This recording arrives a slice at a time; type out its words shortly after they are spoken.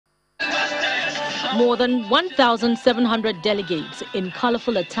More than 1,700 delegates in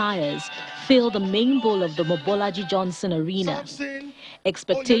colorful attires fill the main bowl of the Mobolaji Johnson Arena.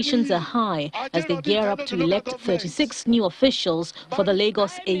 Expectations are high as they gear up to elect 36 new officials for the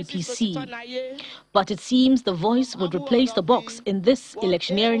Lagos APC. But it seems the voice would replace the box in this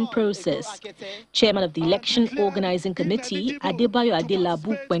electioneering process. Chairman of the Election Organizing Committee, Adebayo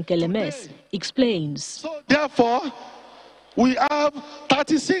Ojelabi, explains. So therefore, we have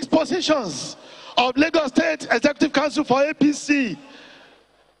 36 positions of Lagos State Executive Council for APC,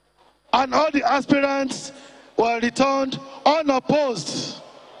 and all the aspirants were returned unopposed.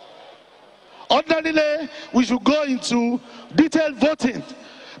 Ordinarily, we should go into detailed voting,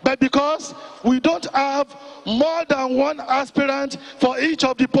 but because we don't have more than one aspirant for each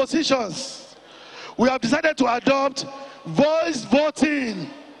of the positions, we have decided to adopt voice voting.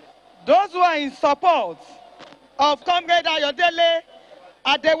 Those who are in support of Comrade Ayodele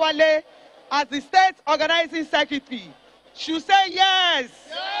Adewale as the State Organizing Secretary should say yes.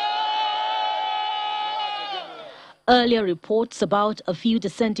 Earlier reports about a few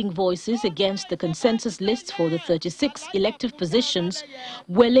dissenting voices against the consensus list for the 36 elective positions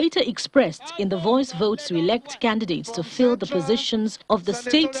were later expressed in the voice votes to elect candidates to fill the positions of the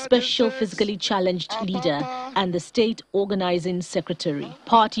State Special Physically Challenged Leader and the State Organizing Secretary.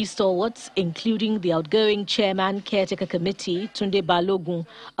 Party stalwarts, including the outgoing Chairman Caretaker Committee, Tunde Balogun,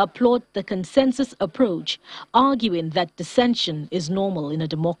 applaud the consensus approach, arguing that dissension is normal in a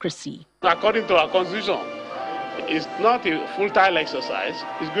democracy. According to our constitution, it's not a full-time exercise.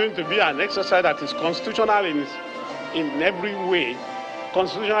 It's going to be an exercise that is constitutional in every way.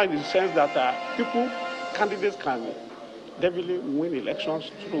 Constitutional in the sense that candidates can definitely win elections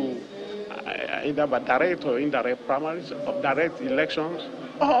through either by direct or indirect primaries, or direct elections,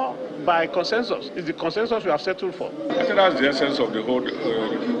 or by consensus. It's the consensus we have settled for. I think that's the essence of the whole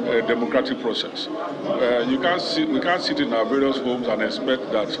democratic process. We can't sit in our various homes and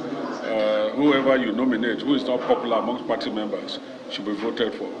expect that whoever you nominate, who is not popular amongst party members, should be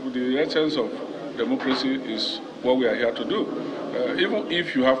voted for. The essence of democracy is what we are here to do. Even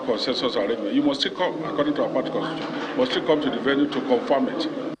if you have consensus arrangement, you must still come, according to our party constitution, must still come to the venue to confirm it.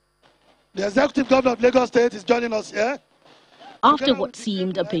 The Executive Governor of Lagos State is joining us here. After what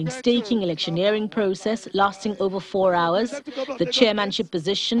seemed a painstaking electioneering process lasting over 4 hours, the chairmanship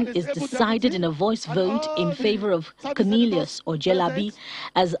position is decided in a voice vote in favor of Cornelius Ojelabi,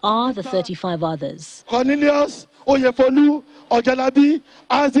 as are the 35 others. Cornelius Ojelabi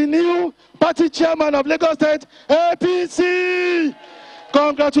as the new party chairman of Lagos State APC.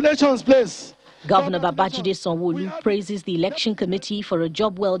 Congratulations, please. Governor Babajide Sanwo-Olu praises the election committee for a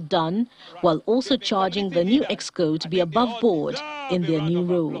job well done, while also charging the new exco to be above board in their new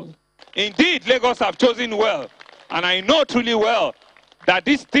role. Indeed, Lagos have chosen well, and I know truly well that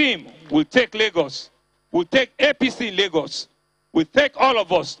this team will take Lagos, will take APC in Lagos, will take all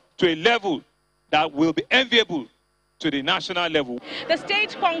of us to a level that will be enviable to the national level. The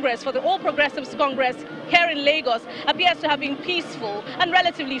State Congress for the All Progressives Congress here in Lagos appears to have been peaceful and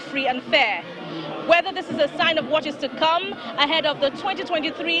relatively free and fair. Whether this is a sign of what is to come ahead of the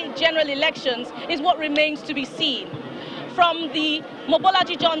 2023 general elections is what remains to be seen. From the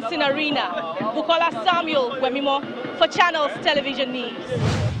Mobolaji Johnson Arena, Bukola Samuel Wemimo for Channels Television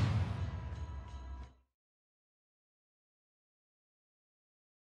News.